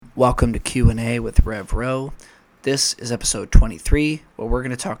Welcome to Q&A with Rev Rowe. This is episode 23, where we're going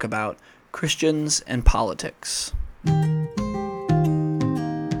to talk about Christians and politics. There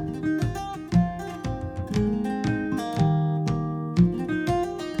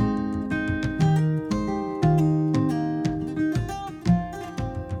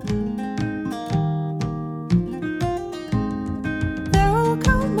will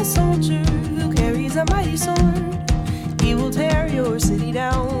come a soldier who carries a mighty sword. He will tear your city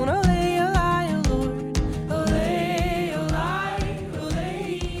down. Olay, olay, O Lord. Olay, olay,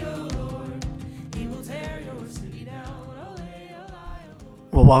 olay, O Lord. He will tear your city down. Olay, olay, O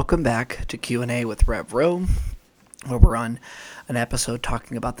Lord. Well, welcome back to Q&A with Rev Rowe, where we're on an episode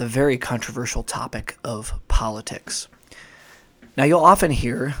talking about the very controversial topic of politics. Now, you'll often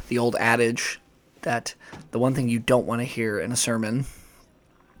hear the old adage that the one thing you don't want to hear in a sermon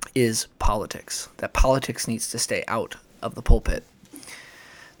is politics, that politics needs to stay out of the pulpit.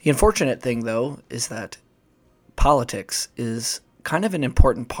 The unfortunate thing, though, is that politics is kind of an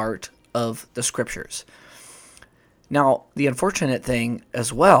important part of the scriptures. Now, the unfortunate thing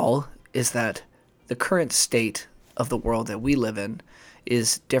as well is that the current state of the world that we live in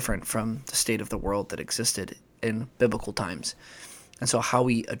is different from the state of the world that existed in biblical times. And so how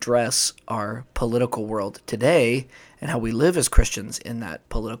we address our political world today and how we live as Christians in that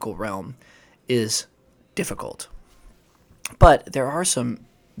political realm is difficult. But there are some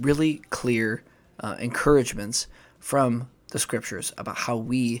really clear encouragements from the scriptures about how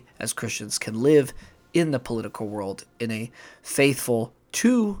we as Christians can live in the political world in a faithful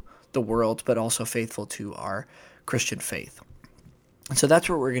to the world, but also faithful to our Christian faith. And so that's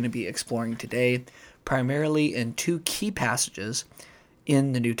what we're going to be exploring today, primarily in two key passages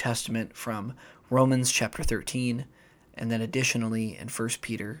in the New Testament from Romans chapter 13, and then additionally in 1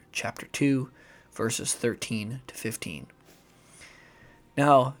 Peter chapter 2, verses 13 to 15.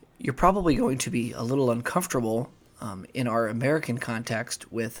 Now, you're probably going to be a little uncomfortable in our American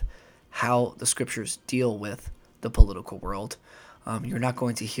context with how the scriptures deal with the political world. You're not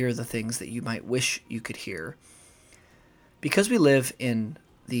going to hear the things that you might wish you could hear. Because we live in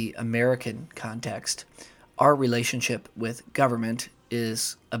the American context, our relationship with government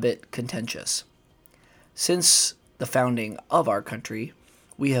is a bit contentious. Since the founding of our country,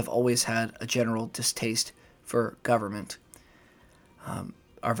 we have always had a general distaste for government.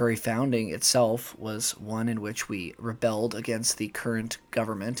 Our very founding itself was one in which we rebelled against the current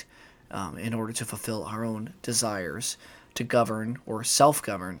government in order to fulfill our own desires to govern or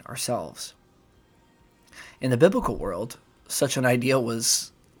self-govern ourselves. In the biblical world, such an idea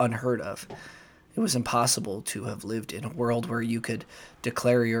was unheard of. It was impossible to have lived in a world where you could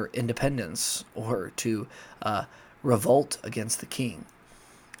declare your independence or to revolt against the king.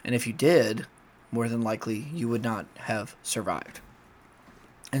 And if you did, more than likely you would not have survived.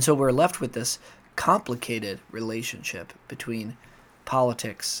 And so we're left with this complicated relationship between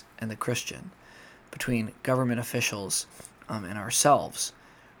politics and the Christian, between government officials and ourselves,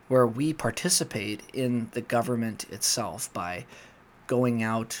 where we participate in the government itself by going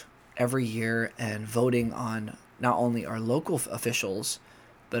out every year and voting on not only our local officials,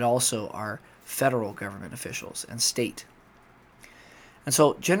 but also our federal government officials and state. And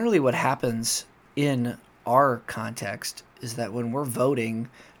so generally what happens in our context is that when we're voting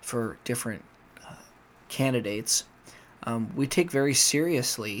for different candidates, we take very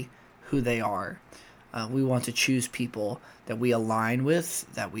seriously who they are. We want to choose people that we align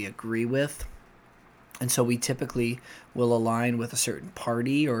with, that we agree with. And so we typically will align with a certain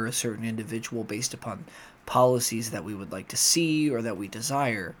party or a certain individual based upon policies that we would like to see or that we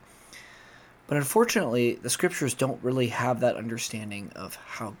desire. But unfortunately, the scriptures don't really have that understanding of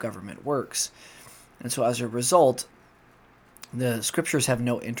how government works. And so as a result, the scriptures have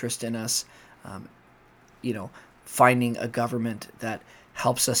no interest in us, finding a government that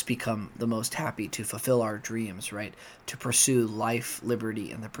helps us become the most happy, to fulfill our dreams, right? To pursue life,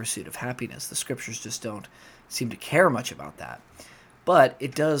 liberty, and the pursuit of happiness. The scriptures just don't seem to care much about that. But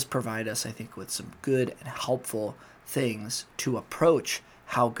it does provide us, I think, with some good and helpful things to approach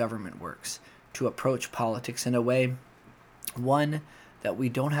how government works, to approach politics in a way, one, that we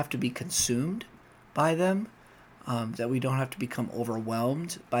don't have to be consumed by them, that we don't have to become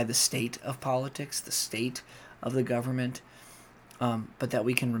overwhelmed by the state of politics, the state of the government, but that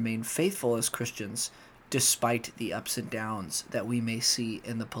we can remain faithful as Christians despite the ups and downs that we may see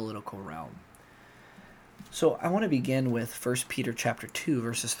in the political realm. So I want to begin with 1 Peter chapter 2,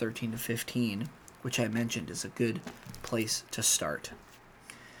 verses 13 to 15, which I mentioned is a good place to start.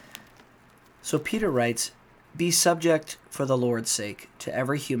 So Peter writes, "Be subject for the Lord's sake to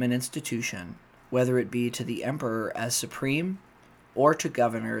every human institution, whether it be to the emperor as supreme, or to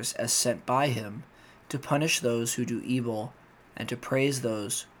governors as sent by him, to punish those who do evil, and to praise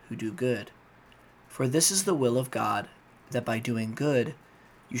those who do good. For this is the will of God, that by doing good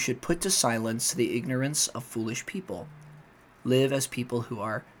you should put to silence the ignorance of foolish people. Live as people who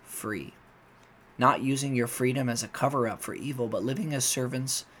are free, not using your freedom as a cover-up for evil, but living as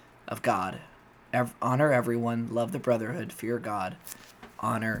servants of God. Honor everyone, love the brotherhood, fear God,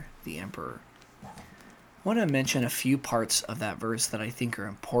 honor the emperor. I want to mention a few parts of that verse that I think are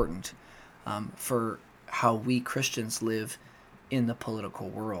important for how we Christians live in the political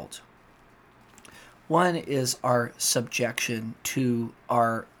world. One is our subjection to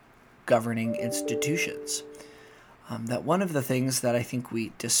our governing institutions. That one of the things that I think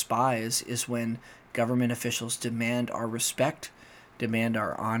we despise is when government officials demand our respect, demand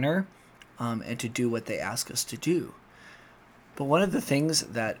our honor, and to do what they ask us to do. But one of the things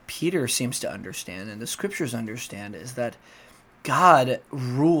that Peter seems to understand, and the scriptures understand, is that God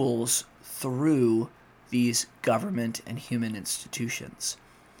rules through these government and human institutions,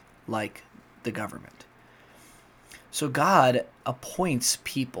 like the government. So God appoints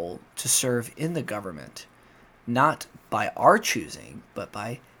people to serve in the government, not by our choosing, but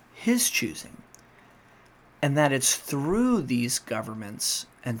by his choosing. And that it's through these governments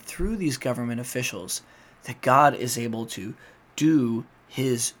and through these government officials that God is able to do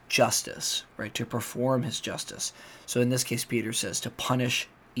his justice, right? To perform his justice. So in this case, Peter says to punish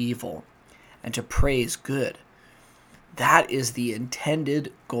evil and to praise good. That is the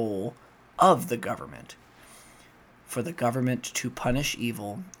intended goal of the government. For the government to punish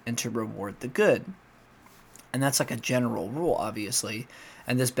evil and to reward the good. And that's like a general rule, obviously.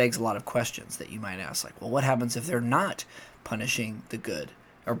 And this begs a lot of questions that you might ask, like, well, what happens if they're not punishing the good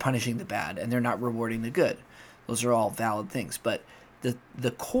or punishing the bad and they're not rewarding the good? Those are all valid things. But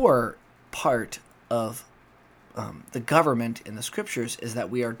the core part of the government in the scriptures is that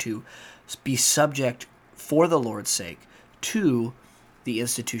we are to be subject for the Lord's sake to the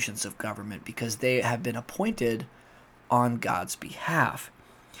institutions of government because they have been appointed on God's behalf.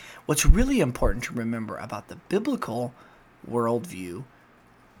 What's really important to remember about the biblical worldview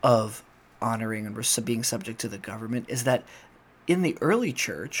of honoring and being subject to the government is that in the early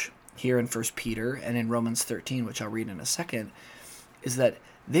church, here in 1 Peter and in Romans 13, which I'll read in a second, is that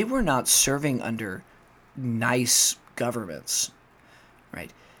they were not serving under nice governments,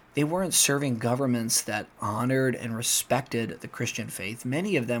 right? They weren't serving governments that honored and respected the Christian faith.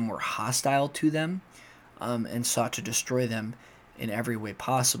 Many of them were hostile to them and sought to destroy them in every way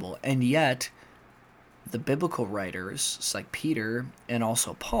possible. And yet, the biblical writers, like Peter and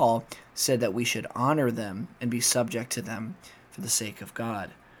also Paul, said that we should honor them and be subject to them for the sake of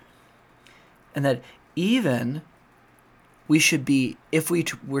God. And that even we should be, if we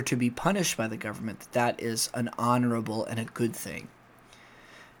were to be punished by the government, that is an honorable and a good thing.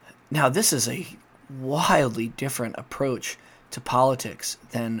 Now, this is a wildly different approach to politics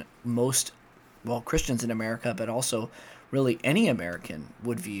than most, Christians in America, but also really any American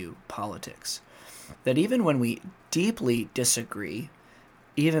would view politics. That even when we deeply disagree,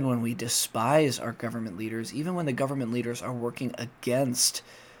 even when we despise our government leaders, even when the government leaders are working against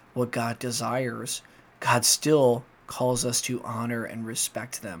what God desires, God still calls us to honor and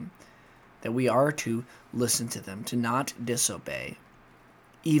respect them. That we are to listen to them, to not disobey,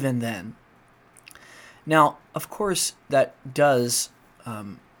 even then. Now, of course, that doesn't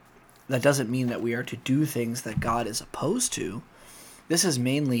mean that we are to do things that God is opposed to. This is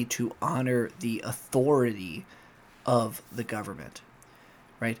mainly to honor the authority of the government,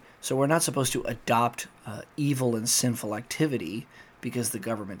 right? So we're not supposed to adopt evil and sinful activity because the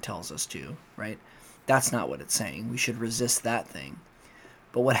government tells us to, right? That's not what it's saying. We should resist that thing.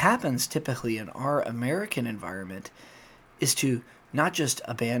 But what happens typically in our American environment is to not just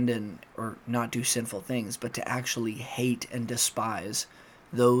abandon or not do sinful things, but to actually hate and despise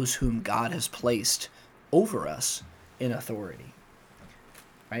those whom God has placed over us in authority,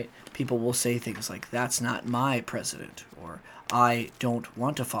 right? People will say things like, that's not my president, or I don't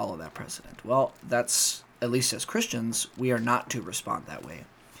want to follow that president. Well, that's, at least as Christians, we are not to respond that way.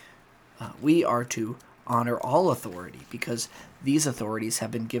 We are to honor all authority because these authorities have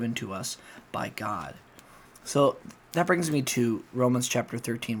been given to us by God. So that brings me to Romans chapter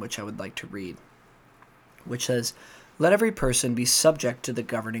 13, which I would like to read, which says, "Let every person be subject to the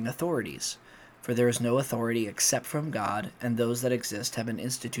governing authorities, for there is no authority except from God, and those that exist have been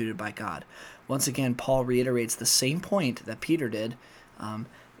instituted by God." Once again, Paul reiterates the same point that Peter did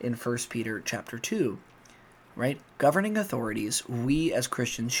in 1 Peter chapter 2, right? Governing authorities, we as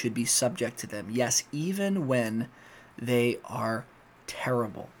Christians should be subject to them. Yes, even when they are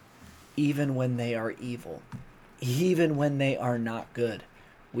terrible, even when they are evil, Even when they are not good,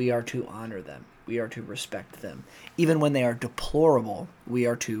 we are to honor them. We are to respect them. Even when they are deplorable, we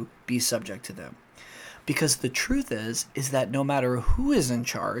are to be subject to them. Because the truth is that no matter who is in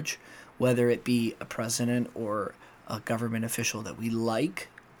charge, whether it be a president or a government official that we like,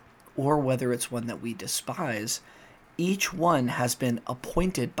 or whether it's one that we despise, each one has been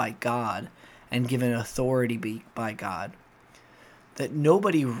appointed by God and given authority by God. That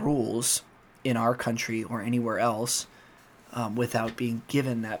nobody rules in our country or anywhere else without being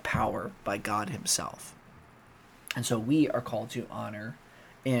given that power by God himself. And so we are called to honor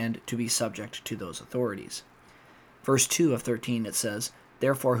and to be subject to those authorities. Verse 2 of 13, it says,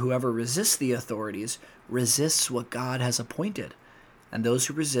 "Therefore whoever resists the authorities resists what God has appointed, and those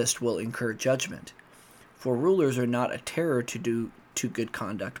who resist will incur judgment. For rulers are not a terror to good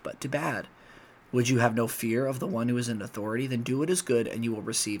conduct, but to bad. Would you have no fear of the one who is in authority? Then do what is good, and you will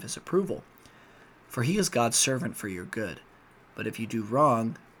receive his approval. For he is God's servant for your good. But if you do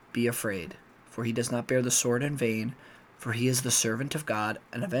wrong, be afraid, for he does not bear the sword in vain, for he is the servant of God,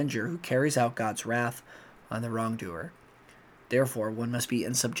 an avenger who carries out God's wrath on the wrongdoer. Therefore, one must be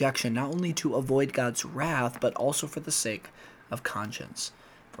in subjection not only to avoid God's wrath, but also for the sake of conscience.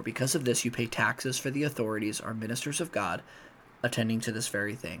 For because of this you pay taxes, for the authorities are ministers of God, attending to this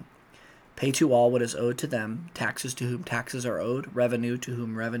very thing. Pay to all what is owed to them, taxes to whom taxes are owed, revenue to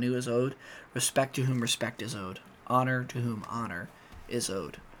whom revenue is owed, respect to whom respect is owed, honor to whom honor is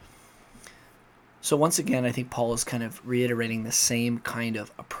owed." So once again, I think Paul is kind of reiterating the same kind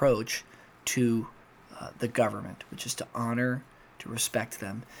of approach to the government, which is to honor, to respect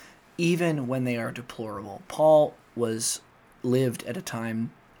them, even when they are deplorable. Paul lived at a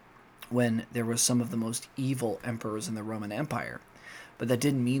time when there were some of the most evil emperors in the Roman Empire. But that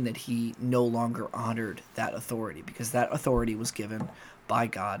didn't mean that he no longer honored that authority, because that authority was given by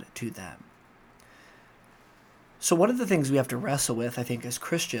God to them. So one of the things we have to wrestle with, I think, as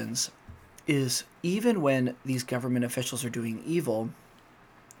Christians, is even when these government officials are doing evil,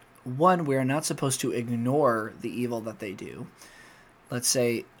 one, we're not supposed to ignore the evil that they do. Let's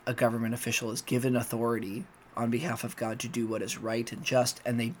say a government official is given authority on behalf of God to do what is right and just,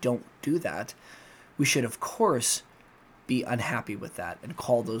 and they don't do that. We should, of course, be unhappy with that and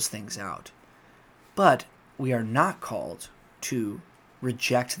call those things out. But we are not called to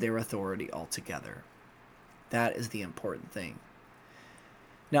reject their authority altogether. That is the important thing.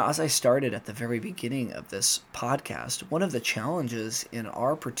 Now, as I started at the very beginning of this podcast, one of the challenges in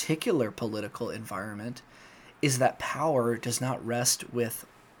our particular political environment is that power does not rest with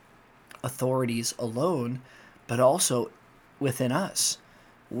authorities alone, but also within us.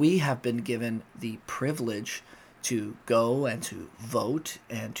 We have been given the privilege to go and to vote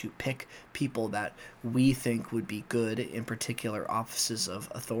and to pick people that we think would be good in particular offices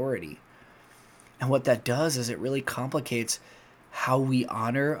of authority. And what that does is it really complicates how we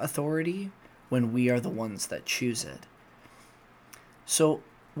honor authority when we are the ones that choose it. So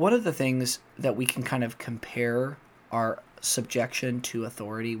one of the things that we can kind of compare our subjection to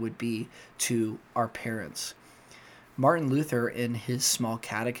authority would be to our parents. Martin Luther, in his Small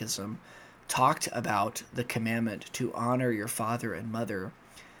Catechism, talked about the commandment to honor your father and mother,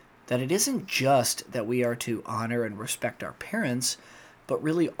 that it isn't just that we are to honor and respect our parents, but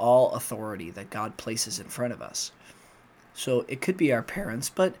really all authority that God places in front of us. So it could be our parents,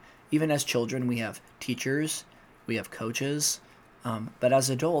 but even as children, we have teachers, we have coaches, but as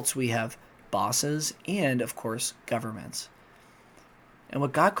adults, we have bosses and, of course, governments. And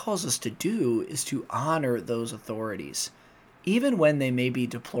what God calls us to do is to honor those authorities, even when they may be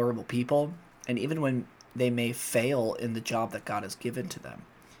deplorable people, and even when they may fail in the job that God has given to them.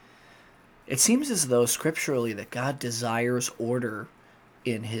 It seems as though scripturally that God desires order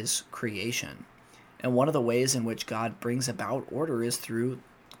in his creation. And one of the ways in which God brings about order is through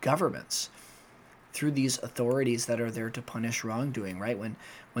governments, through these authorities that are there to punish wrongdoing, right?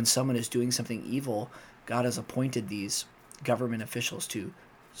 When someone is doing something evil, God has appointed these government officials to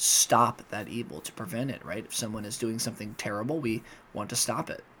stop that evil, to prevent it, right? If someone is doing something terrible, we want to stop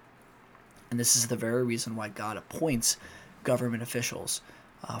it. And this is the very reason why God appoints government officials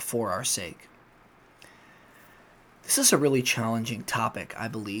for our sake. This is a really challenging topic, I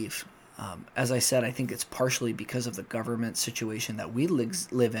believe. As I said, I think it's partially because of the government situation that we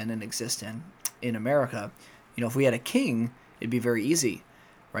live in and exist in America. You know, if we had a king, it'd be very easy,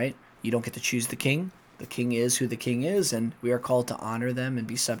 right? You don't get to choose the king. The king is who the king is, and we are called to honor them and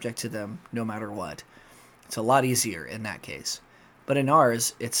be subject to them no matter what. It's a lot easier in that case. But in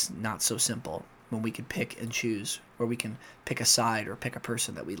ours, it's not so simple when we can pick and choose, where we can pick a side or pick a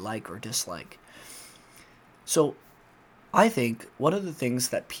person that we like or dislike. So I think one of the things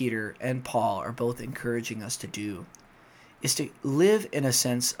that Peter and Paul are both encouraging us to do is to live in a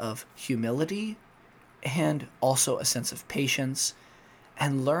sense of humility and also a sense of patience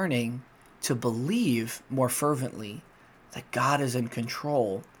and learning to believe more fervently that God is in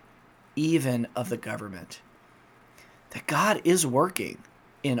control even of the government, that God is working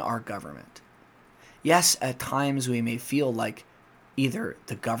in our government. Yes, at times we may feel like either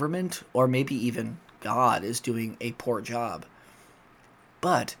the government or maybe even God is doing a poor job.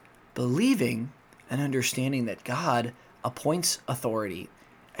 But believing and understanding that God appoints authority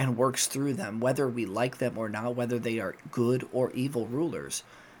and works through them, whether we like them or not, whether they are good or evil rulers,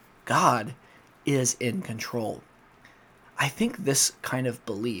 God is in control. I think this kind of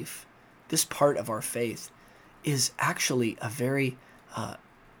belief, this part of our faith, is actually a very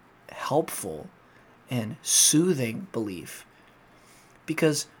helpful and soothing belief,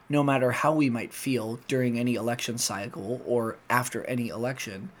 because no matter how we might feel during any election cycle or after any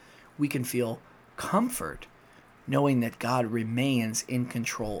election, we can feel comfort knowing that God remains in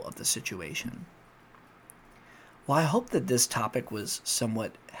control of the situation. Well, I hope that this topic was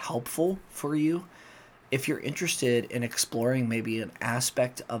somewhat helpful for you. If you're interested in exploring maybe an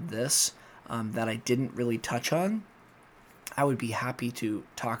aspect of this that I didn't really touch on, I would be happy to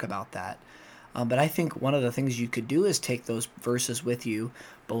talk about that. But I think one of the things you could do is take those verses with you,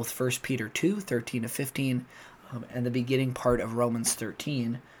 both 1 Peter 2, 13 to 15, and the beginning part of Romans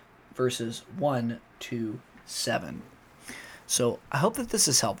 13, verses 1 to 7. So I hope that this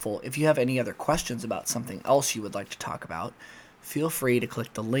is helpful. If you have any other questions about something else you would like to talk about, feel free to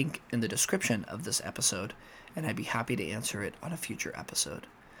click the link in the description of this episode, and I'd be happy to answer it on a future episode.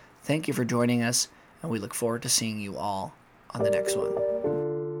 Thank you for joining us, and we look forward to seeing you all on the next one.